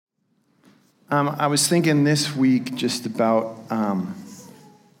I was thinking this week just about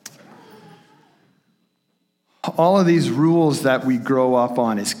all of these rules that we grow up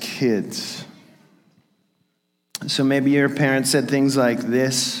on as kids. So maybe your parents said things like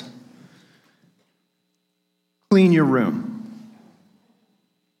this: clean your room,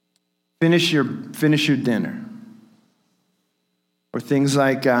 finish your dinner, or things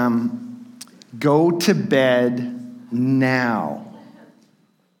like go to bed now.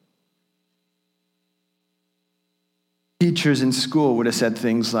 Teachers in school would have said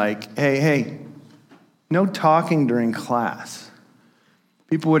things like, hey, no talking during class.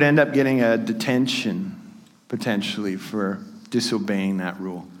 People would end up getting a detention, potentially, for disobeying that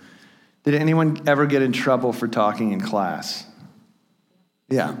rule. Did anyone ever get in trouble for talking in class?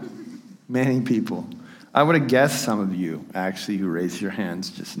 Yeah, many people. I would have guessed some of you, actually, who raised your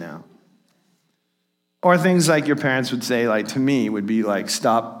hands just now. Or things like your parents would say, like to me, would be like,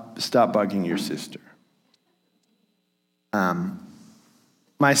 stop bugging your sister.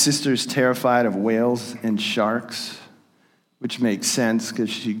 My sister's terrified of whales and sharks, which makes sense because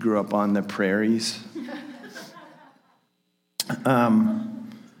she grew up on the prairies. But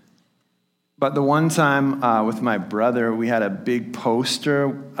the one time with my brother, we had a big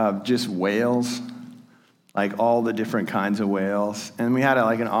poster of just whales, like all the different kinds of whales. And we had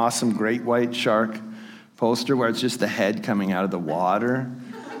an awesome great white shark poster where it's just the head coming out of the water.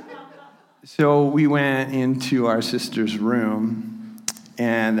 So we went into our sister's room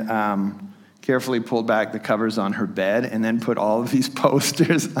and carefully pulled back the covers on her bed and then put all of these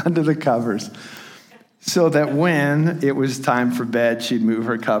posters under the covers so that when it was time for bed, she'd move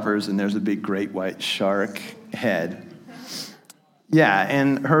her covers and there's a big great white shark head. Yeah,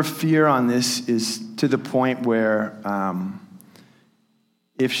 and her fear on this is to the point where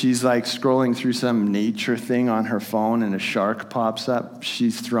if she's like scrolling through some nature thing on her phone and a shark pops up,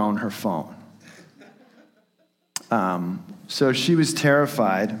 she's thrown her phone. So she was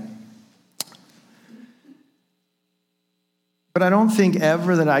terrified. But I don't think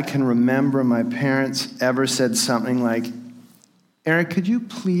ever that I can remember my parents ever said something like, Eric, could you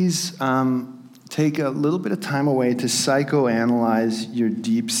please take a little bit of time away to psychoanalyze your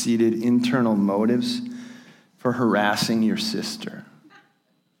deep-seated internal motives for harassing your sister?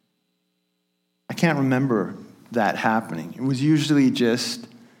 I can't remember that happening. It was usually just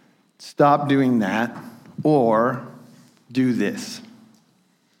stop doing that or do this.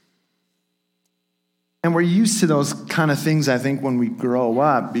 And we're used to those kind of things, I think, when we grow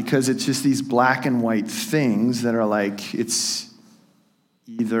up, because it's just these black and white things that are like, it's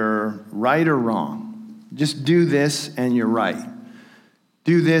either right or wrong. Just do this and you're right.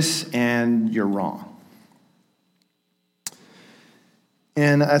 Do this and you're wrong.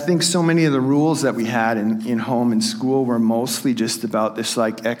 And I think so many of the rules that we had in home and school were mostly just about this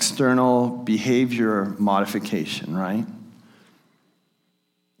like external behavior modification, right?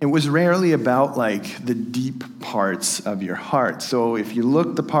 It was rarely about like the deep parts of your heart. So if you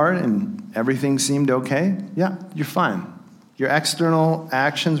looked the part and everything seemed okay, yeah, you're fine. Your external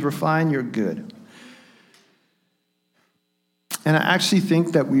actions were fine, you're good. And I actually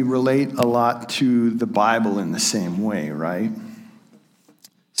think that we relate a lot to the Bible in the same way, right?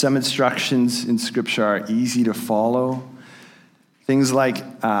 Some instructions in Scripture are easy to follow. Things like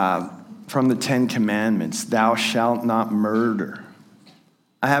from the Ten Commandments, thou shalt not murder.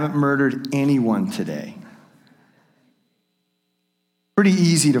 I haven't murdered anyone today. Pretty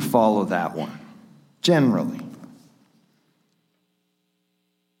easy to follow that one, generally.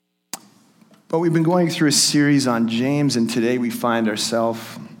 But we've been going through a series on James, and today we find ourselves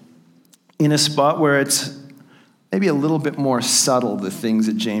in a spot where it's maybe a little bit more subtle, the things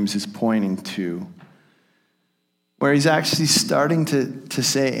that James is pointing to, where he's actually starting to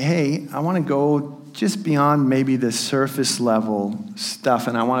say, hey, I want to go just beyond maybe the surface level stuff,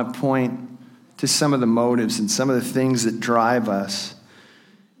 and I want to point to some of the motives and some of the things that drive us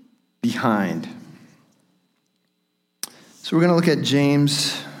behind. So we're going to look at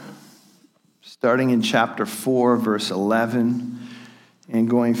James starting in chapter 4, verse 11, and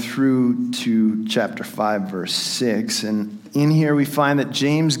going through to chapter 5, verse 6. And in here we find that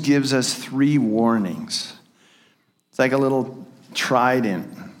James gives us 3 warnings. It's like a little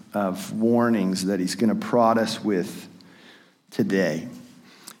trident of warnings that he's going to prod us with today.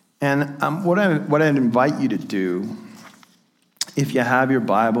 And what I'd invite you to do, if you have your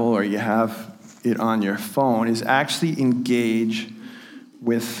Bible or you have it on your phone, is actually engage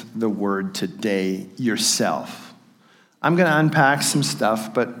with the word today yourself. I'm going to unpack some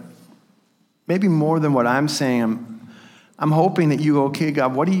stuff, but maybe more than what I'm saying, I'm hoping that you go, okay,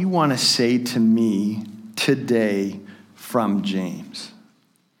 God, what do you want to say to me today from James?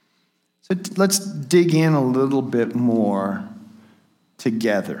 So let's dig in a little bit more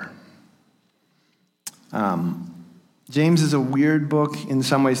together. James is a weird book in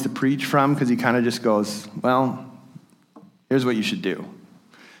some ways to preach from because he kind of just goes, well, here's what you should do.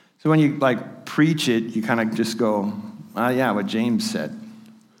 So when you preach it, you kind of just go, yeah, what James said.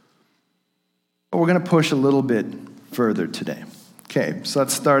 But we're going to push a little bit further today. Okay, so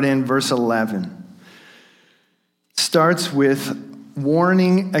let's start in verse 11. It starts with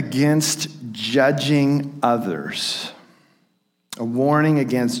warning against judging others. A warning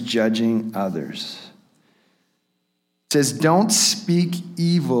against judging others. It says, don't speak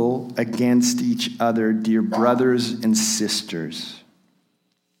evil against each other, dear brothers and sisters.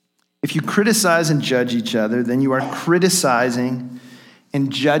 If you criticize and judge each other, then you are criticizing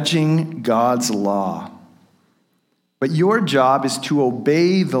and judging God's law. But your job is to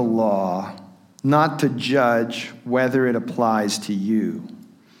obey the law, not to judge whether it applies to you.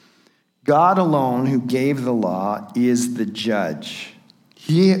 God alone, who gave the law, is the judge.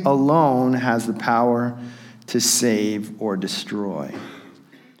 He alone has the power to save or destroy.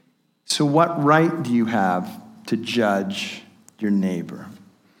 So what right do you have to judge your neighbor?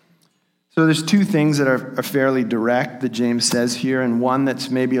 So there's two things that are fairly direct that James says here, and one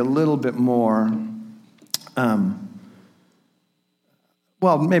that's maybe a little bit more,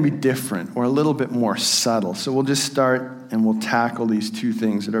 maybe different or a little bit more subtle. So we'll just start and we'll tackle these two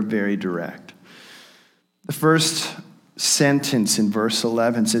things that are very direct. The first sentence in verse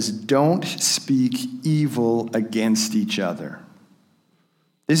 11 says, don't speak evil against each other.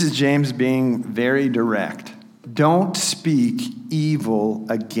 This is James being very direct. Don't speak evil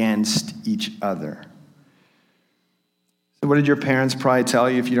against each other. So what did your parents probably tell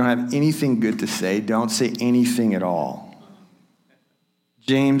you? If you don't have anything good to say, don't say anything at all.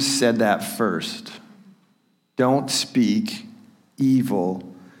 James said that first. Don't speak evil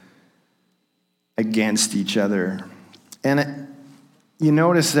against each other. And you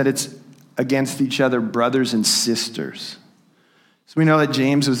notice that it's against each other, brothers and sisters. So we know that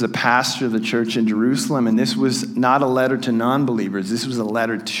James was the pastor of the church in Jerusalem, and this was not a letter to non-believers. This was a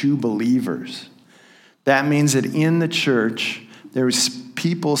letter to believers. That means that in the church, there was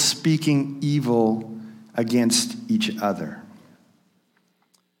people speaking evil against each other.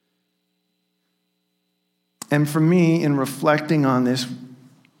 And for me, in reflecting on this,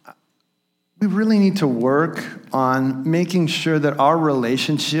 we really need to work on making sure that our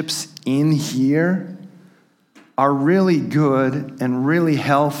relationships in here are really good and really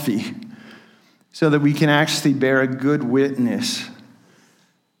healthy so that we can actually bear a good witness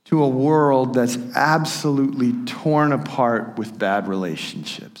to a world that's absolutely torn apart with bad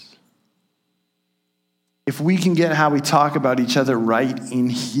relationships. If we can get how we talk about each other right in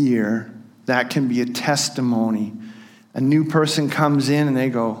here, that can be a testimony. A new person comes in and they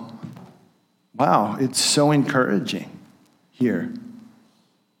go, wow, it's so encouraging here.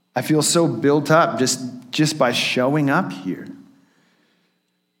 I feel so built up just by showing up here.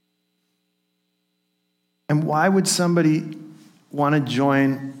 And why would somebody want to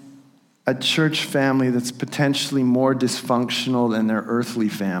join a church family that's potentially more dysfunctional than their earthly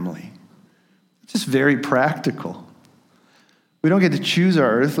family? It's just very practical. We don't get to choose our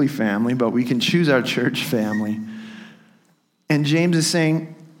earthly family, but we can choose our church family. And James is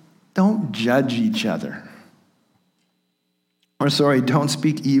saying, don't judge each other. Don't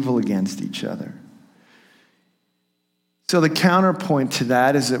speak evil against each other. So the counterpoint to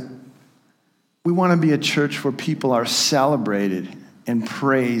that is that we want to be a church where people are celebrated and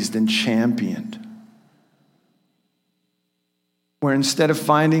praised and championed. Where instead of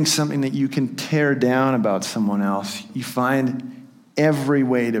finding something that you can tear down about someone else, you find every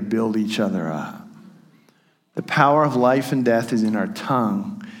way to build each other up. The power of life and death is in our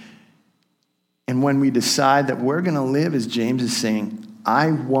tongue. And when we decide that we're going to live, as James is saying,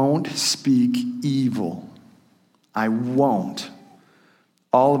 I won't speak evil. I won't.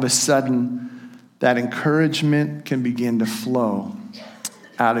 All of a sudden, that encouragement can begin to flow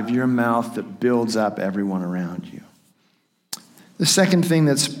out of your mouth that builds up everyone around you. The second thing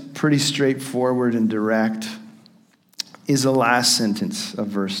that's pretty straightforward and direct is the last sentence of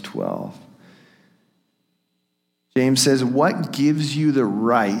verse 12. James says, what gives you the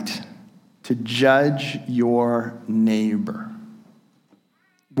right to judge your neighbor?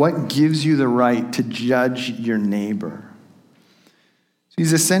 What gives you the right to judge your neighbor? So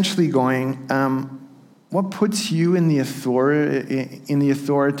he's essentially going, what puts you in the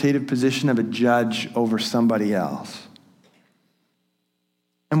authoritative position of a judge over somebody else?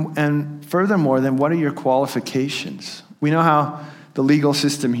 And furthermore, then what are your qualifications? We know how the legal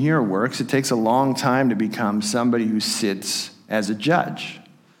system here works. It takes a long time to become somebody who sits as a judge.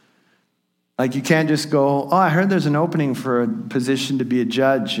 Like you can't just go, oh, I heard there's an opening for a position to be a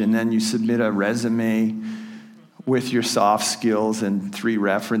judge, and then you submit a resume with your soft skills and 3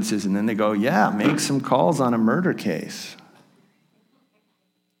 references, and then they go, yeah, make some calls on a murder case.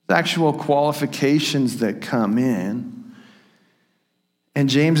 There's actual qualifications that come in. And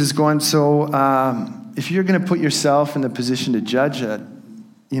James is going, so if you're going to put yourself in the position to judge it,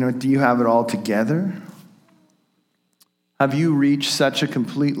 do you have it all together? Have you reached such a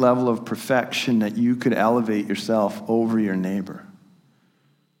complete level of perfection that you could elevate yourself over your neighbor?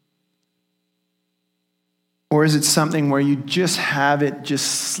 Or is it something where you just have it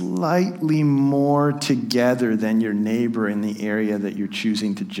just slightly more together than your neighbor in the area that you're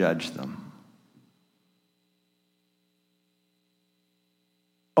choosing to judge them?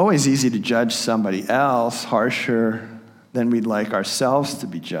 Always easy to judge somebody else harsher than we'd like ourselves to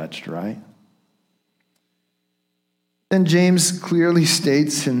be judged, right? Then James clearly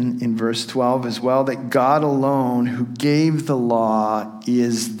states in verse 12 as well that God alone, who gave the law,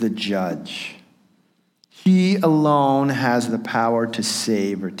 is the judge. He alone has the power to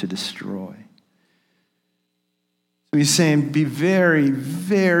save or to destroy. So he's saying, be very,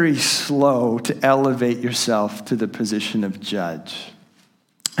 very slow to elevate yourself to the position of judge.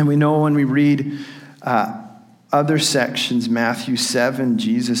 And we know when we read other sections, Matthew 7,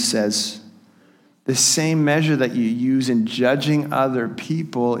 Jesus says, the same measure that you use in judging other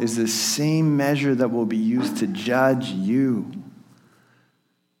people is the same measure that will be used to judge you.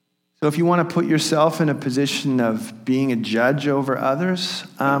 So if you want to put yourself in a position of being a judge over others,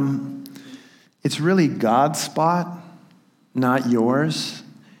 it's really God's spot, not yours.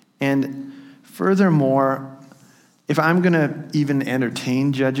 And furthermore, if I'm going to even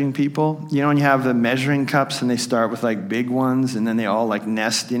entertain judging people, when you have the measuring cups and they start with like big ones and then they all like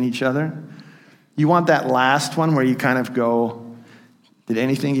nest in each other, you want that last one where you kind of go, did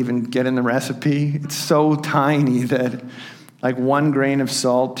anything even get in the recipe? It's so tiny that like 1 grain of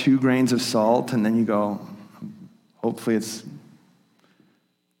salt, 2 grains of salt, and then you go, hopefully it's...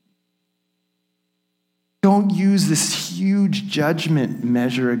 Don't use this huge judgment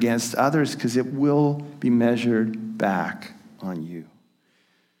measure against others because it will be measured back on you.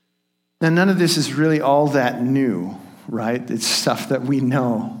 Now, none of this is really all that new, right? It's stuff that we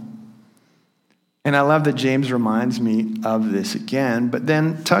know. And I love that James reminds me of this again, but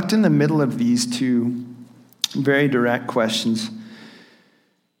then tucked in the middle of these 2 very direct questions,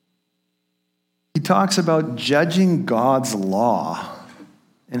 he talks about judging God's law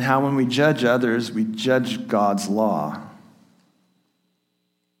and how when we judge others, we judge God's law.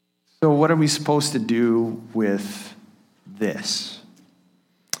 So what are we supposed to do with this?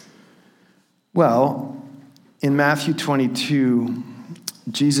 Well, in Matthew 22,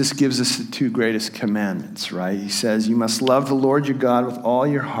 Jesus gives us the 2 greatest commandments, right? He says, you must love the Lord your God with all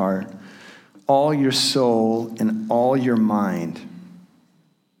your heart, all your soul, and all your mind.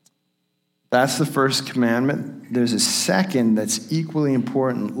 That's the first commandment. There's a second that's equally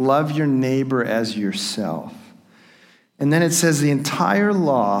important. Love your neighbor as yourself. And then it says the entire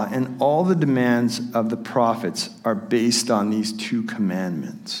law and all the demands of the prophets are based on these 2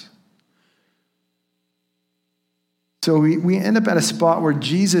 commandments. So we end up at a spot where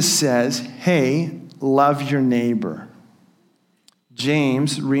Jesus says, hey, love your neighbor.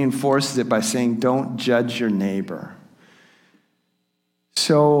 James reinforces it by saying, don't judge your neighbor.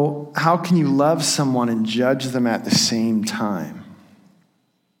 So how can you love someone and judge them at the same time?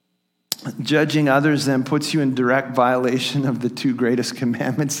 Judging others then puts you in direct violation of the 2 greatest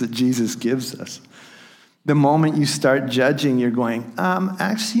commandments that Jesus gives us. The moment you start judging, you're going,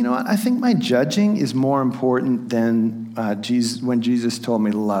 actually, you know what? I think my judging is more important than when Jesus told me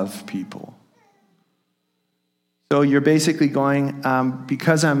to love people. So you're basically going,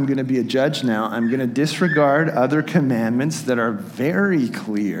 because I'm going to be a judge now, I'm going to disregard other commandments that are very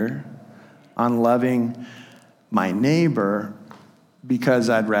clear on loving my neighbor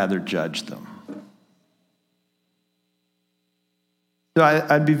because I'd rather judge them. So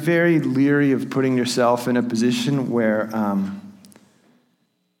I'd be very leery of putting yourself in a position where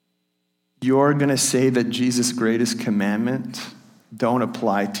you're going to say that Jesus' greatest commandments don't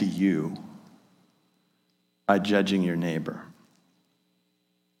apply to you by judging your neighbor.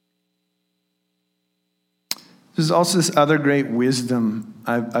 There's also this other great wisdom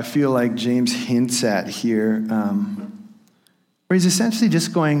I feel like James hints at here, where he's essentially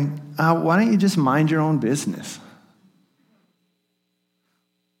just going, why don't you just mind your own business?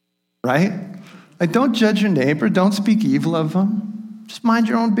 Right? Like, don't judge your neighbor. Don't speak evil of them. Just mind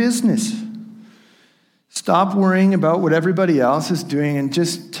your own business. Stop worrying about what everybody else is doing and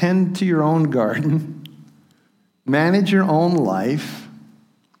just tend to your own garden. Manage your own life.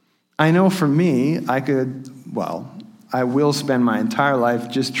 I know for me, I will spend my entire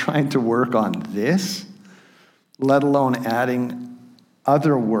life just trying to work on this, let alone adding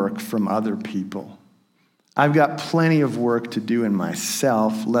other work from other people. I've got plenty of work to do in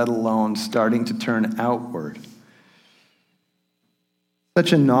myself, let alone starting to turn outward.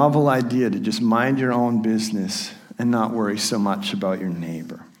 Such a novel idea to just mind your own business and not worry so much about your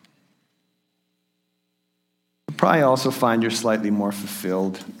neighbor. You'll probably also find you're slightly more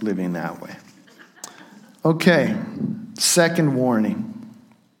fulfilled living that way. Okay, second warning.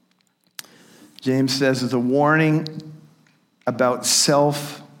 James says it's a warning about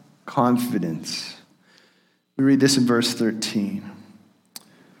self-confidence. We read this in verse 13.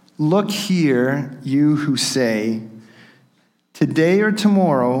 Look here, you who say, today or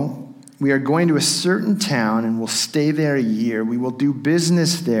tomorrow we are going to a certain town and will stay there a year. We will do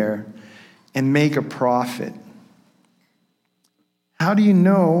business there and make a profit. How do you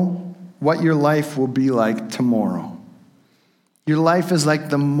know what your life will be like tomorrow? Your life is like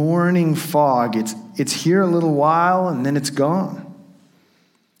the morning fog. It's here a little while and then it's gone.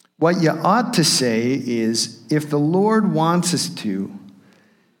 What you ought to say is, if the Lord wants us to,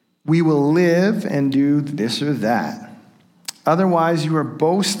 we will live and do this or that. Otherwise, you are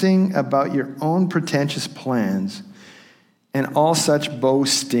boasting about your own pretentious plans, and all such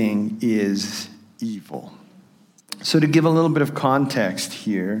boasting is evil. So to give a little bit of context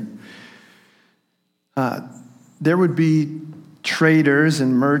here, there would be traders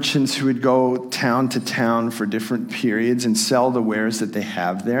and merchants who would go town to town for different periods and sell the wares that they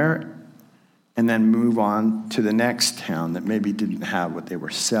have there and then move on to the next town that maybe didn't have what they were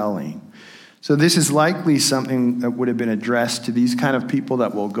selling. So this is likely something that would have been addressed to these kind of people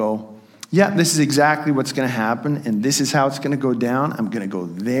that will go, yeah, this is exactly what's going to happen, and this is how it's going to go down. I'm going to go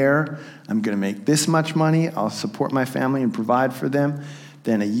there. I'm going to make this much money. I'll support my family and provide for them.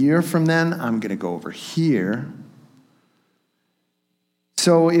 Then a year from then, I'm going to go over here.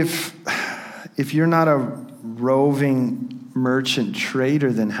 So if you're not a roving merchant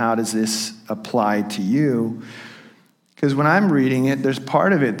trader, then how does this apply to you? Because when I'm reading it, there's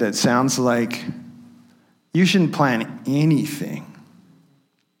part of it that sounds like you shouldn't plan anything.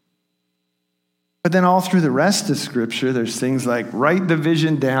 But then all through the rest of Scripture, there's things like write the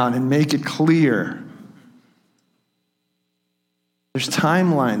vision down and make it clear. There's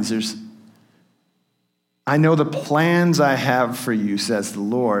timelines. I know the plans I have for you, says the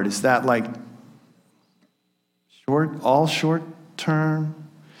Lord. Is that like all short term?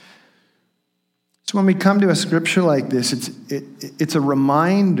 So when we come to a scripture like this, it's a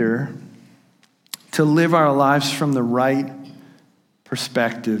reminder to live our lives from the right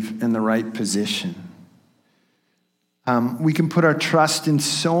perspective and the right position. We can put our trust in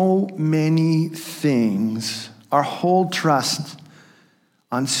so many things, our whole trust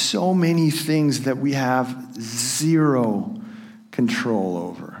on so many things that we have zero control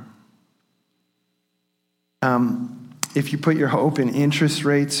over. If you put your hope in interest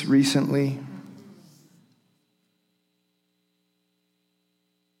rates recently,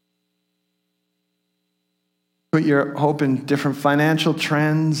 put your hope in different financial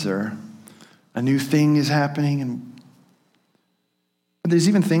trends, or a new thing is happening, and there's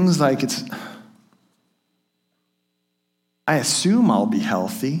even things like I assume I'll be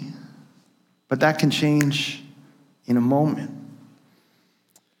healthy, but that can change in a moment.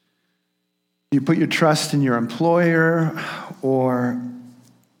 You put your trust in your employer or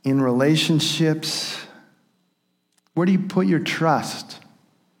in relationships. Where do you put your trust?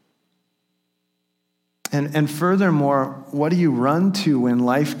 And furthermore, what do you run to when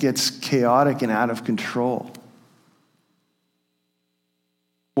life gets chaotic and out of control?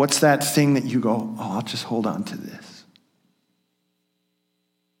 What's that thing that you go, I'll just hold on to this?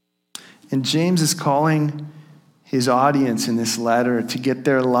 And James is calling his audience in this letter to get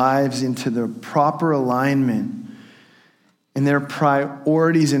their lives into the proper alignment and their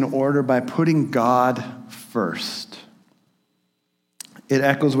priorities in order by putting God first. It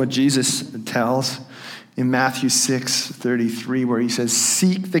echoes what Jesus tells in Matthew 6:33, where he says,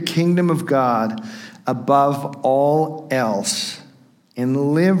 "Seek the kingdom of God above all else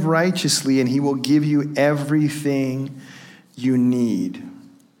and live righteously, and he will give you everything you need."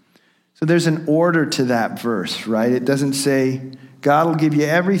 So there's an order to that verse, right? It doesn't say, God will give you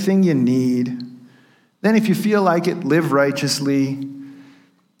everything you need. Then if you feel like it, live righteously.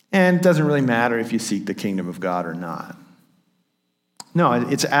 And it doesn't really matter if you seek the kingdom of God or not. No,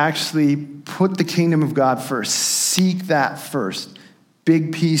 it's actually put the kingdom of God first. Seek that first.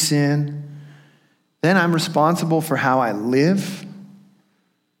 Big piece in. Then I'm responsible for how I live.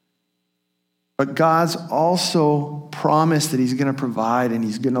 But God's also promise that he's going to provide and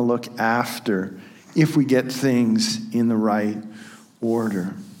he's going to look after if we get things in the right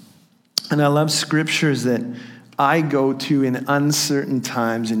order. And I love scriptures that I go to in uncertain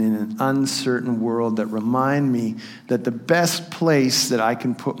times and in an uncertain world that remind me that the best place that I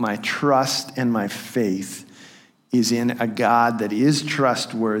can put my trust and my faith is in a God that is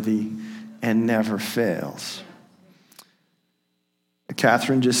trustworthy and never fails.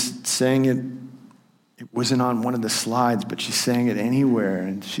 Catherine just sang it. It wasn't on one of the slides, but she sang it anywhere.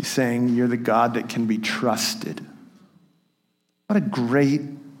 And she's saying, you're the God that can be trusted. What a great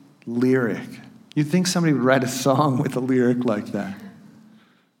lyric. You'd think somebody would write a song with a lyric like that.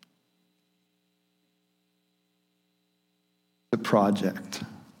 The project.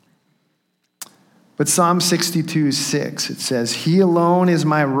 But Psalm 62:6, it says, he alone is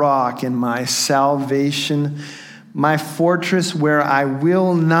my rock and my salvation, my fortress where I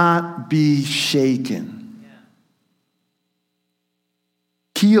will not be shaken.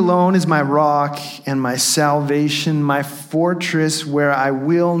 He alone is my rock and my salvation, my fortress where I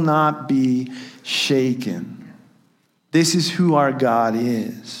will not be shaken. This is who our God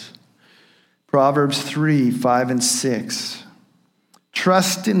is. Proverbs 3:5-6.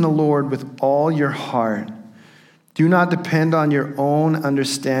 Trust in the Lord with all your heart. Do not depend on your own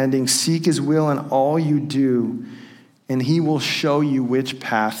understanding. Seek his will in all you do, and he will show you which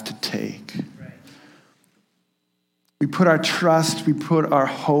path to take. We put our trust, we put our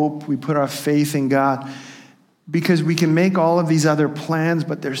hope, we put our faith in God because we can make all of these other plans,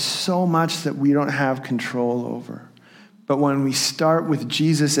 but there's so much that we don't have control over. But when we start with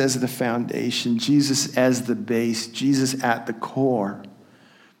Jesus as the foundation, Jesus as the base, Jesus at the core,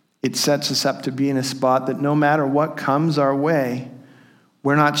 it sets us up to be in a spot that no matter what comes our way,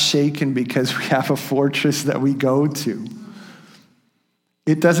 we're not shaken because we have a fortress that we go to.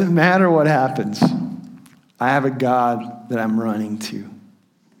 It doesn't matter what happens. I have a God that I'm running to.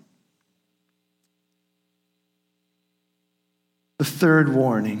 The third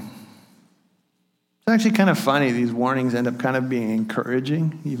warning. It's actually kind of funny. These warnings end up kind of being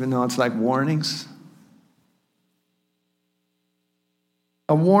encouraging, even though it's like warnings.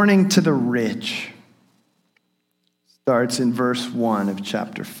 A warning to the rich starts in verse 1 of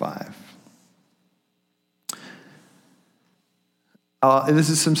chapter 5. This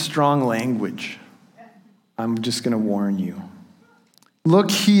is some strong language. I'm just going to warn you. Look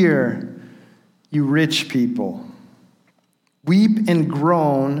here, you rich people. Weep and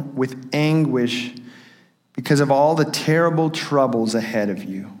groan with anguish because of all the terrible troubles ahead of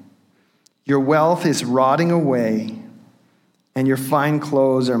you. Your wealth is rotting away, and your fine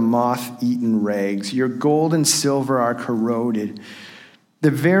clothes are moth-eaten rags. Your gold and silver are corroded. The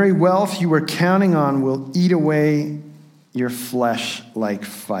very wealth you were counting on will eat away your flesh like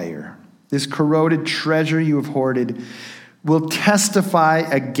fire. This corroded treasure you have hoarded will testify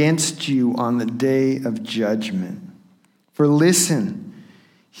against you on the day of judgment. For listen,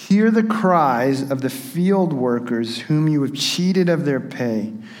 hear the cries of the field workers whom you have cheated of their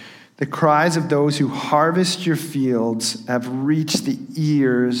pay. The cries of those who harvest your fields have reached the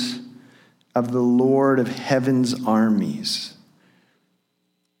ears of the Lord of heaven's armies.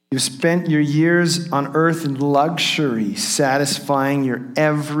 You've spent your years on earth in luxury, satisfying your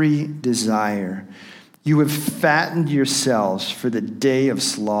every desire. You have fattened yourselves for the day of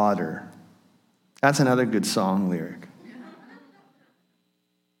slaughter. That's another good song lyric.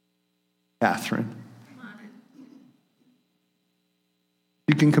 Catherine.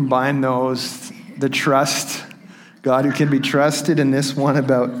 You can combine those, the trust, God who can be trusted, and this one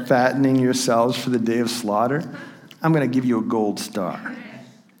about fattening yourselves for the day of slaughter. I'm going to give you a gold star.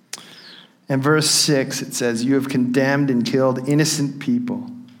 In verse 6, it says, you have condemned and killed innocent people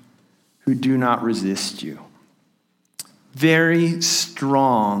who do not resist you. Very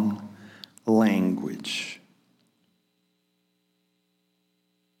strong language.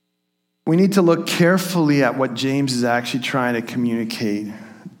 We need to look carefully at what James is actually trying to communicate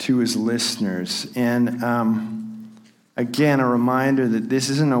to his listeners. And again, a reminder that this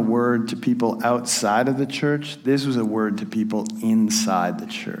isn't a word to people outside of the church. This was a word to people inside the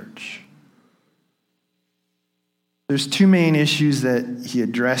church. There's two main issues that he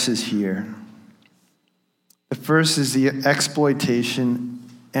addresses here. The first is the exploitation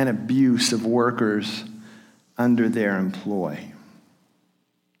and abuse of workers under their employ.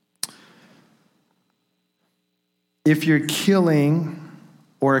 If you're killing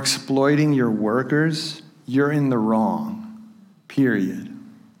or exploiting your workers, you're in the wrong, period.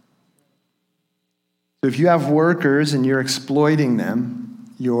 So if you have workers and you're exploiting them,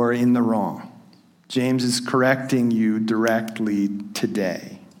 you're in the wrong. James is correcting you directly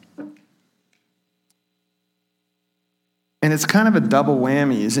today. And it's kind of a double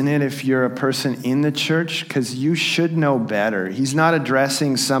whammy, isn't it, if you're a person in the church? Because you should know better. He's not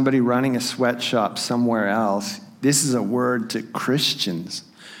addressing somebody running a sweatshop somewhere else. This is a word to Christians,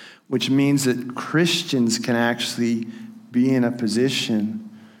 which means that Christians can actually be in a position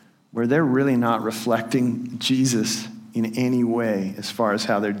where they're really not reflecting Jesus in any way as far as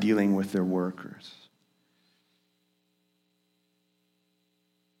how they're dealing with their workers.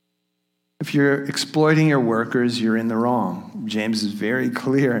 If you're exploiting your workers, you're in the wrong. James is very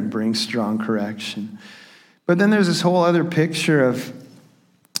clear and brings strong correction. But then there's this whole other picture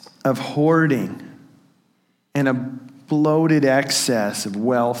of hoarding and a bloated excess of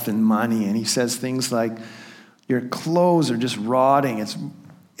wealth and money. And he says things like, your clothes are just rotting.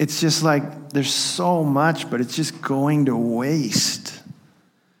 It's just like there's so much, but it's just going to waste.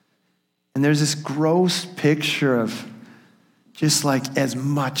 And there's this gross picture of just like as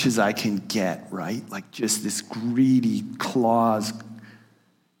much as I can get, right? Like just this greedy claws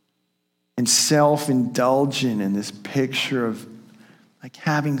and self-indulgent, and this picture of like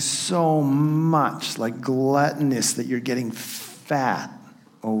having so much, like gluttonous, that you're getting fat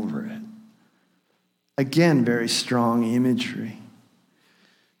over it. Again, very strong imagery.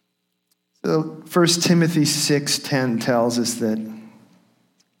 So 1 Timothy 6:10 tells us that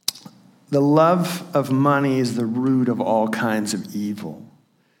the love of money is the root of all kinds of evil.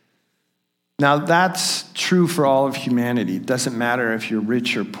 Now, that's true for all of humanity. It doesn't matter if you're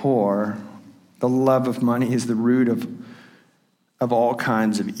rich or poor. The love of money is the root of all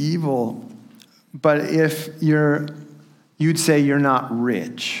kinds of evil. But if you'd say you're not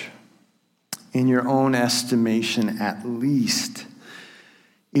rich, in your own estimation at least,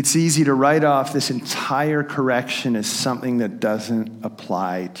 it's easy to write off this entire correction as something that doesn't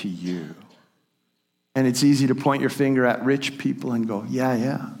apply to you. And it's easy to point your finger at rich people and go,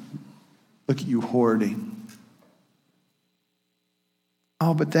 yeah, look at you hoarding.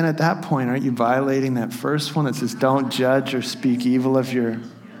 Oh, but then at that point, aren't you violating that first one that says, don't judge or speak evil of your...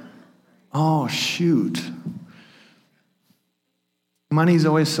 Oh, shoot. Money's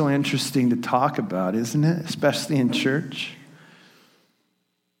always so interesting to talk about, isn't it? Especially in church.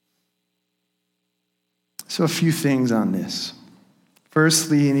 So a few things on this.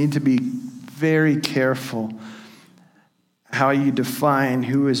 Firstly, you need to be very careful how you define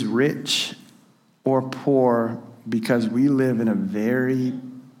who is rich or poor, because we live in a very,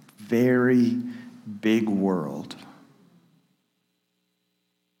 very big world.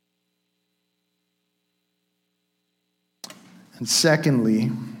 And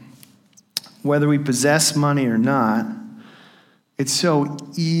secondly, whether we possess money or not, it's so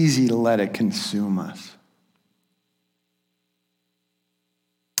easy to let it consume us.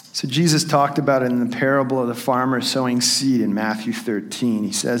 So Jesus talked about it in the parable of the farmer sowing seed in Matthew 13.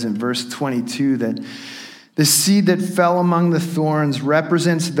 He says in verse 22 that the seed that fell among the thorns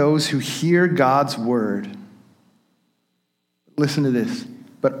represents those who hear God's word. Listen to this.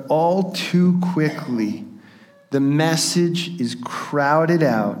 But all too quickly, the message is crowded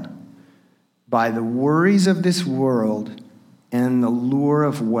out by the worries of this world and the lure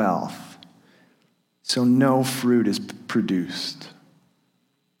of wealth, so no fruit is produced.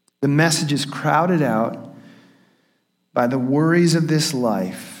 The message is crowded out by the worries of this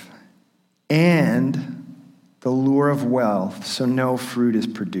life and the lure of wealth, so no fruit is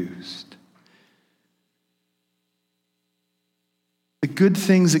produced. The good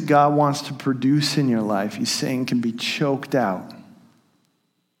things that God wants to produce in your life, he's saying, can be choked out.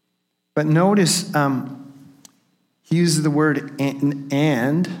 But notice, he uses the word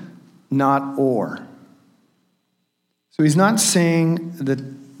and, not or. So he's not saying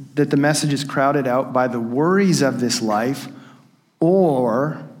that the message is crowded out by the worries of this life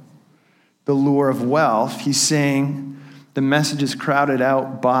or the lure of wealth. He's saying the message is crowded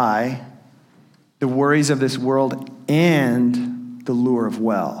out by the worries of this world and the lure of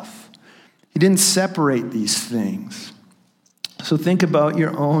wealth. He didn't separate these things. So think about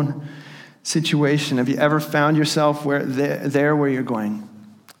your own situation. Have you ever found yourself where you're going,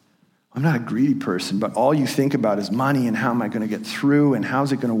 I'm not a greedy person, but all you think about is money and how am I going to get through and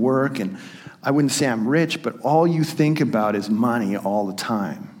how's it going to work? And I wouldn't say I'm rich, but all you think about is money all the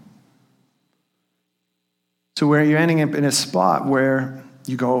time. So where you're ending up in a spot where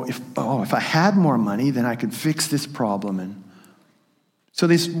you go, if I had more money, then I could fix this problem. And so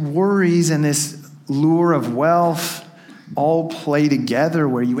these worries and this lure of wealth all play together,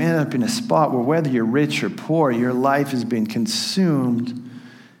 where you end up in a spot where whether you're rich or poor, your life has been consumed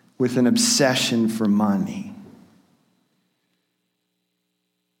with an obsession for money.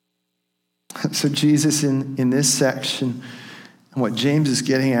 So Jesus in this section, and what James is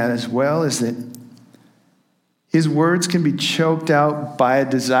getting at as well, is that His words can be choked out by a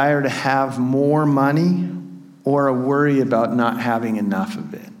desire to have more money or a worry about not having enough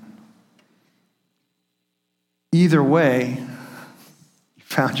of it. Either way, you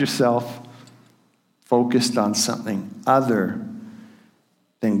found yourself focused on something other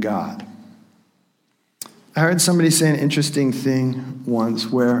than God. I heard somebody say an interesting thing once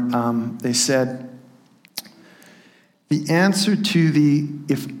where they said, the answer to the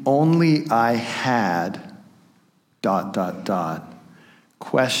 "if only I had,"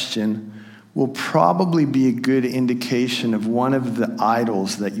 question will probably be a good indication of one of the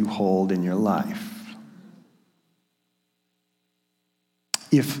idols that you hold in your life.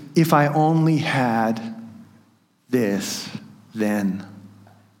 If I only had this, then.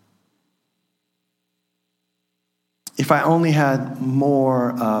 If I only had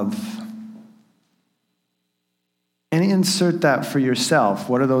more of. And insert that for yourself.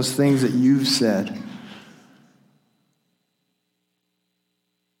 What are those things that you've said?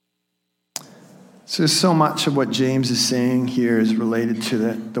 So much of what James is saying here is related to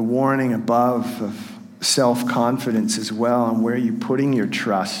the warning above of self-confidence as well, and where you're putting your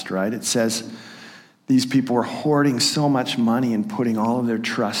trust, right? It says these people are hoarding so much money and putting all of their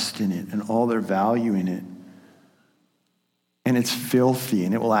trust in it and all their value in it. And it's filthy,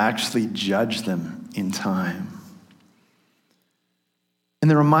 and it will actually judge them in time.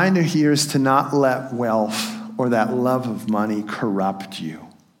 And the reminder here is to not let wealth or that love of money corrupt you.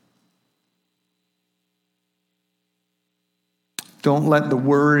 Don't let the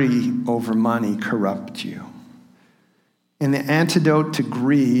worry over money corrupt you. And the antidote to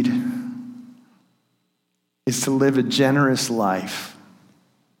greed is to live a generous life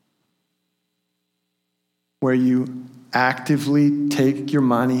where you actively take your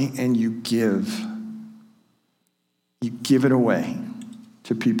money and you give. You give it away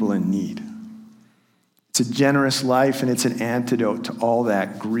to people in need. It's a generous life, and it's an antidote to all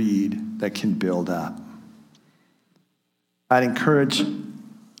that greed that can build up. I'd encourage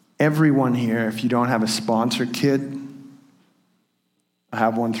everyone here, if you don't have a sponsor kit, I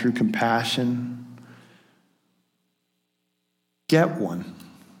have one through Compassion, get one.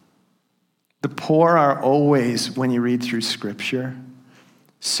 The poor are always, when you read through Scripture,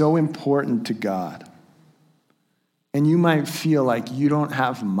 so important to God. And you might feel like you don't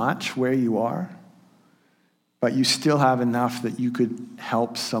have much where you are, but you still have enough that you could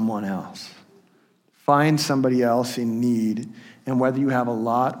help someone else. Find somebody else in need, and whether you have a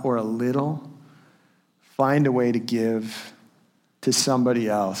lot or a little, find a way to give to somebody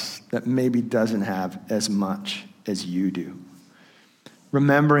else that maybe doesn't have as much as you do.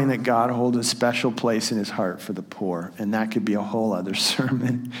 Remembering that God holds a special place in his heart for the poor, and that could be a whole other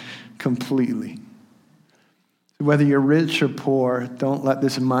sermon completely. Whether you're rich or poor, don't let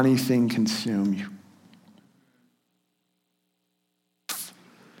this money thing consume you.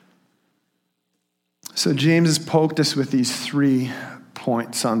 So James has poked us with these 3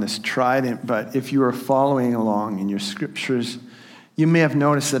 points on this trident, but if you are following along in your scriptures, you may have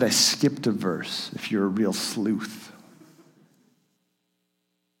noticed that I skipped a verse if you're a real sleuth.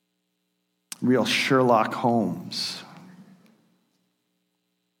 Real Sherlock Holmes.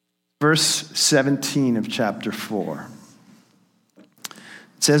 Verse 17 of chapter 4.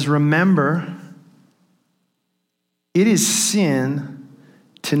 It says, "Remember, it is sin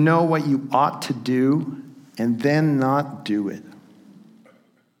to know what you ought to do and then not do it."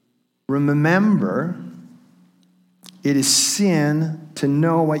 Remember, it is sin to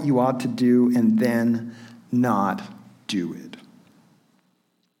know what you ought to do and then not do it.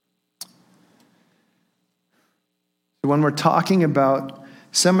 When we're talking about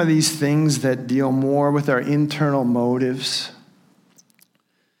some of these things that deal more with our internal motives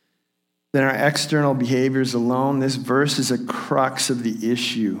than our external behaviors alone, this verse is a crux of the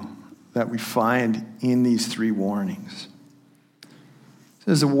issue that we find in these 3 warnings.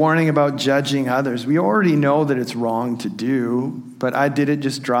 There's a warning about judging others. We already know that it's wrong to do, but I did it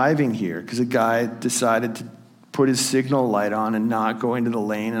just driving here because a guy decided to put his signal light on and not go into the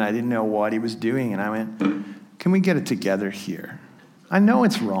lane, and I didn't know what he was doing, and I went, can we get it together here? I know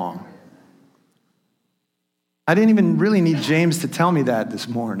it's wrong. I didn't even really need James to tell me that this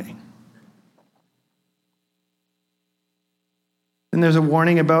morning. And there's a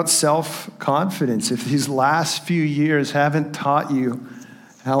warning about self-confidence. If these last few years haven't taught you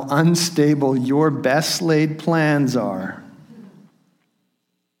how unstable your best laid plans are,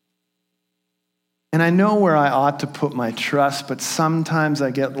 and I know where I ought to put my trust, but sometimes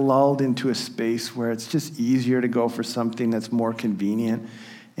I get lulled into a space where it's just easier to go for something that's more convenient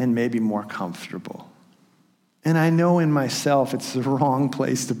and maybe more comfortable. And I know in myself it's the wrong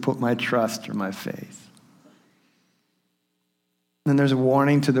place to put my trust or my faith. Then there's a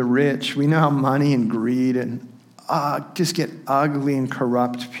warning to the rich. We know how money and greed and just get ugly and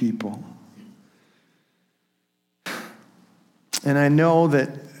corrupt people. And I know that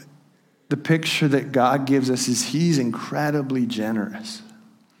the picture that God gives us is he's incredibly generous.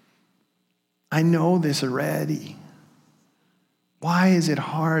 I know this already. Why is it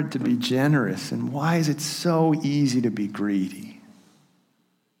hard to be generous? And why is it so easy to be greedy?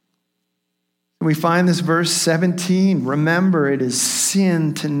 We find this verse 17. Remember, it is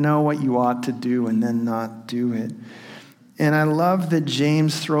sin to know what you ought to do and then not do it. And I love that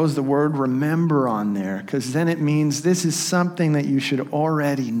James throws the word remember on there, because then it means this is something that you should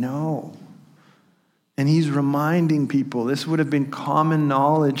already know. And he's reminding people this would have been common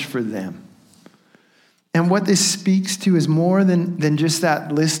knowledge for them. And what this speaks to is more than just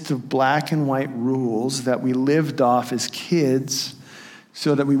that list of black and white rules that we lived off as kids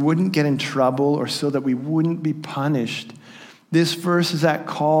so that we wouldn't get in trouble or so that we wouldn't be punished. This verse is that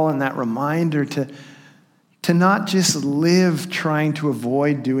call and that reminder to not just live trying to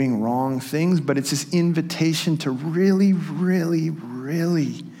avoid doing wrong things, but it's this invitation to really, really,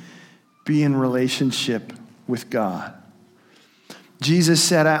 really be in relationship with God. Jesus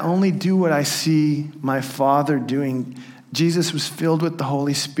said, I only do what I see my Father doing. Jesus was filled with the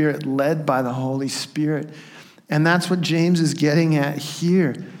Holy Spirit, led by the Holy Spirit. And that's what James is getting at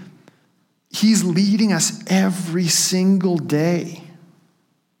here. He's leading us every single day.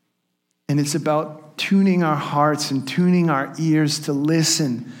 And it's about tuning our hearts and tuning our ears to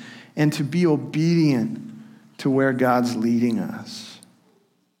listen and to be obedient to where God's leading us.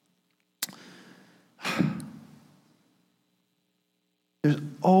 There's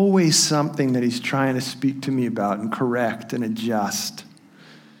always something that he's trying to speak to me about and correct and adjust.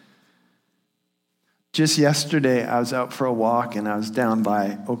 Just yesterday, I was out for a walk and I was down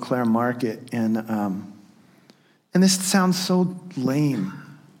by Eau Claire Market, and this sounds so lame,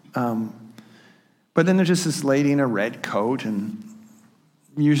 but then there's just this lady in a red coat, and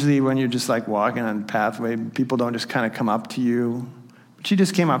usually when you're just like walking on the pathway, people don't just kind of come up to you. But she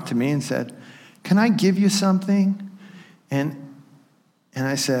just came up to me and said, "Can I give you something?" And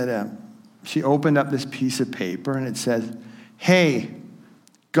I said, she opened up this piece of paper and it says, "Hey,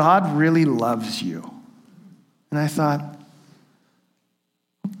 God really loves you." And I thought,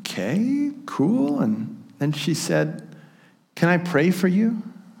 okay, cool. And then she said, "Can I pray for you?"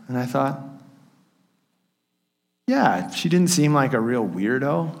 And I thought, yeah, she didn't seem like a real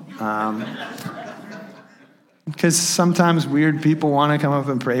weirdo. Because sometimes weird people want to come up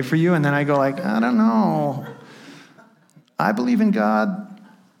and pray for you. And then I go like, I don't know. I believe in God.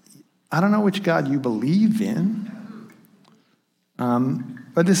 I don't know which God you believe in.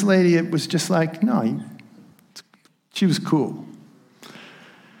 But this lady, it was just like, no, she was cool.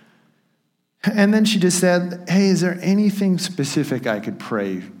 And then she just said, "Hey, is there anything specific I could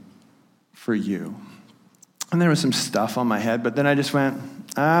pray for you?" And there was some stuff on my head, but then I just went,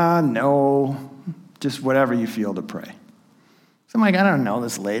 no, just whatever you feel to pray. So I'm like, I don't know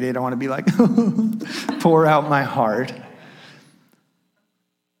this lady. I don't want to be like, pour out my heart.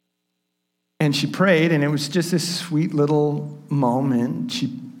 And she prayed, and it was just this sweet little moment.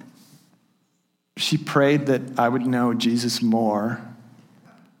 She prayed that I would know Jesus more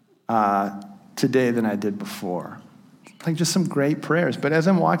today than I did before. Like just some great prayers. But as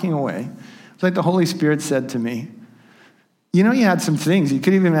I'm walking away, it's like the Holy Spirit said to me, "You know, you had some things. You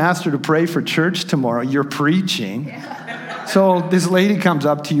could even ask her to pray for church tomorrow. You're preaching." Yeah. So this lady comes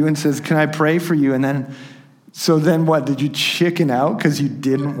up to you and says, "Can I pray for you?" And then, so then what? Did you chicken out because you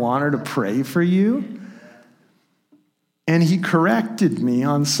didn't want her to pray for you? And he corrected me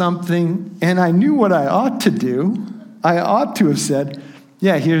on something, and I knew what I ought to do. I ought to have said,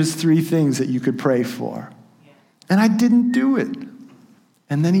 "Yeah, here's 3 things that you could pray for." And I didn't do it.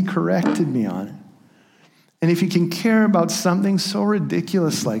 And then he corrected me on it. And if you can care about something so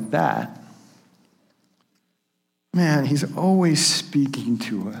ridiculous like that, man, he's always speaking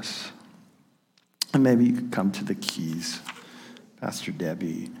to us. And maybe you could come to the keys, Pastor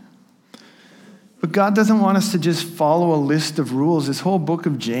Debbie. But God doesn't want us to just follow a list of rules. This whole book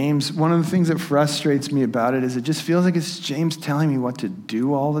of James, one of the things that frustrates me about it is it just feels like it's James telling me what to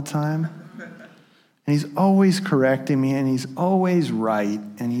do all the time. And he's always correcting me, and he's always right,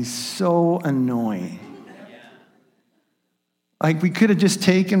 and he's so annoying. Like we could have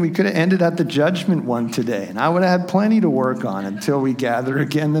ended at the judgment one today, and I would have had plenty to work on until we gather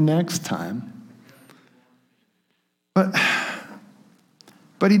again the next time.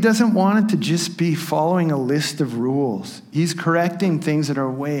 But he doesn't want it to just be following a list of rules. He's correcting things that are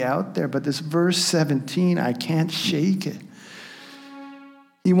way out there, but this verse 17, I can't shake it.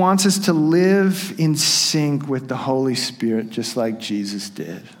 He wants us to live in sync with the Holy Spirit, just like Jesus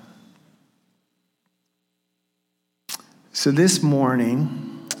did. So this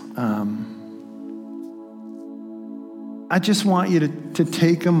morning, I just want you to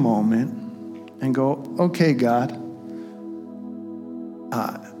take a moment and go, okay, God,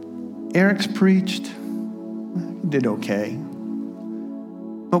 Eric's preached, he did okay.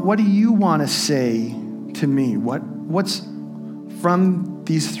 But what do you want to say to me? What's from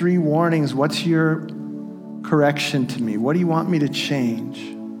these 3 warnings, what's your correction to me? What do you want me to change?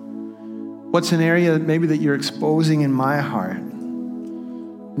 What's an area maybe that you're exposing in my heart?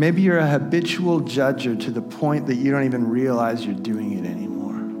 Maybe you're a habitual judger to the point that you don't even realize you're doing it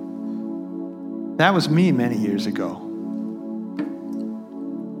anymore. That was me many years ago.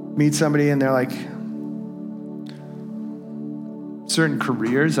 Meet somebody and they're like, certain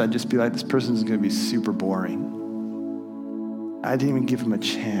careers, I'd just be like, this person's going to be super boring. I didn't even give them a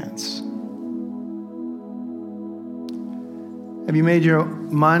chance. Have you made your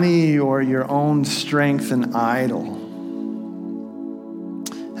money or your own strength an idol?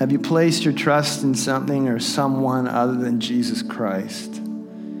 Have you placed your trust in something or someone other than Jesus Christ?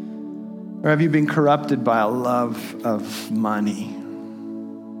 Or have you been corrupted by a love of money?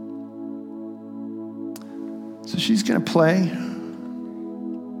 So she's going to play.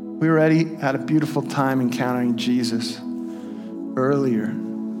 We already had a beautiful time encountering Jesus earlier.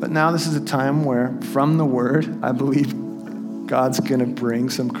 But now this is a time where, from the Word, I believe God's going to bring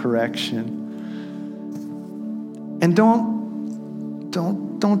some correction. And don't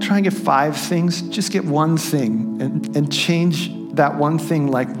try and get 5 things. Just get 1 thing and change that 1 thing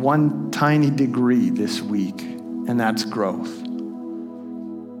like 1 tiny degree this week. And that's growth.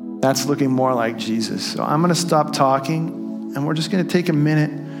 That's looking more like Jesus. So I'm going to stop talking and we're just going to take a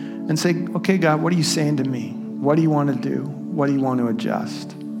minute and say, okay, God, what are you saying to me? What do you want to do? What do you want to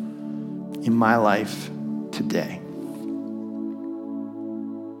adjust in my life today?